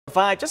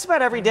Just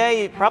about every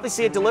day, you probably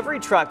see a delivery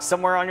truck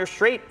somewhere on your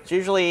street. It's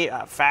usually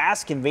a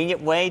fast,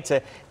 convenient way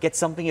to get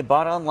something you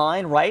bought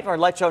online, right? Our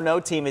Let Joe Know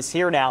team is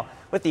here now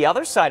with the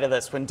other side of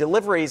this, when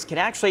deliveries can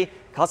actually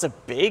cause a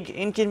big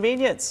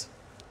inconvenience.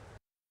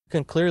 You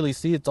can clearly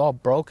see it's all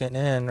broken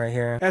in right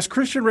here. As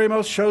Christian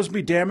Ramos shows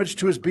me damage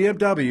to his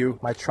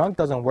BMW, my trunk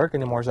doesn't work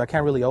anymore, so I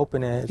can't really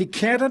open it. He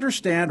can't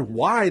understand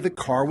why the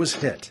car was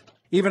hit,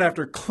 even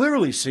after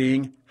clearly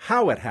seeing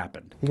how it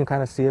happened. You can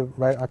kind of see it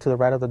right to the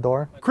right of the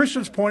door.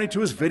 Christian's pointing to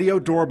his video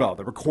doorbell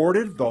that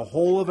recorded the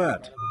whole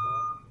event.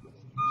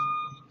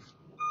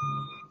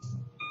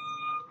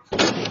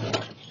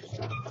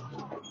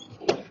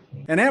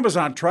 An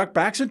Amazon truck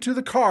backs into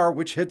the car,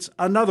 which hits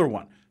another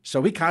one.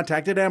 So he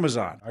contacted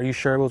Amazon. Are you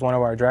sure it was one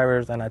of our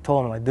drivers? And I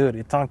told him, like, dude,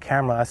 it's on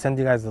camera. I sent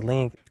you guys the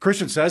link.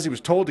 Christian says he was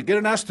told to get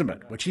an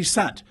estimate, which he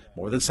sent,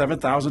 more than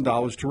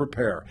 $7,000 to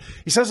repair.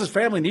 He says his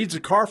family needs a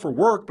car for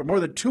work, but more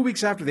than 2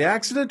 weeks after the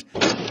accident,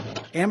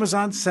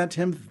 Amazon sent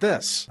him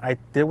this. I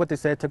did what they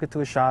said, took it to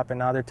a shop, and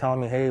now they're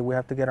telling me, hey, we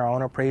have to get our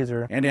own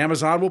appraiser. And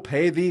Amazon will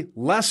pay the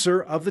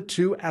lesser of the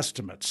two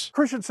estimates.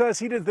 Christian says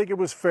he didn't think it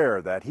was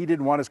fair, that he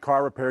didn't want his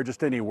car repaired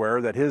just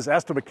anywhere, that his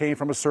estimate came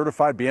from a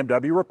certified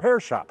BMW repair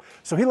shop.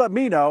 So he let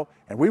me know,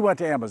 and we went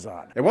to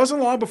Amazon. It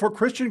wasn't long before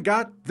Christian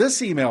got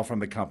this email from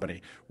the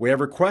company. We have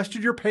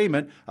requested your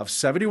payment of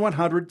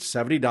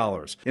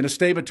 $7,170. In a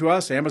statement to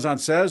us, Amazon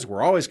says,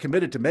 we're always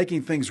committed to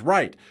making things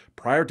right.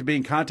 Prior to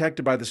being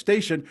contacted by the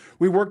station,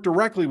 we worked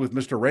directly with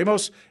Mr.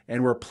 Ramos,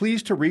 and we're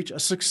pleased to reach a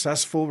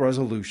successful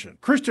resolution.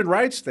 Christian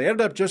writes, they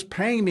ended up just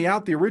paying me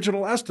out the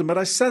original estimate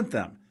I sent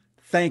them.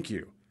 Thank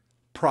you.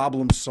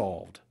 Problem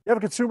solved. You have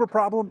a consumer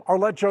problem? Our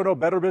Let Joe Know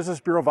Better Business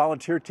Bureau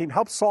volunteer team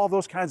helps solve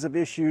those kinds of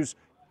issues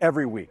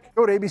every week.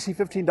 Go to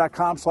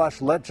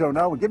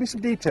abc15.com/letjoeknow and give me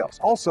some details.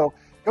 Also,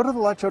 go to the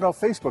Let Joe Know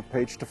Facebook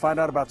page to find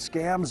out about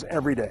scams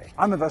every day.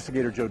 I'm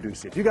investigator Joe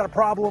Ducey. If you got a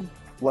problem,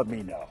 let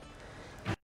me know.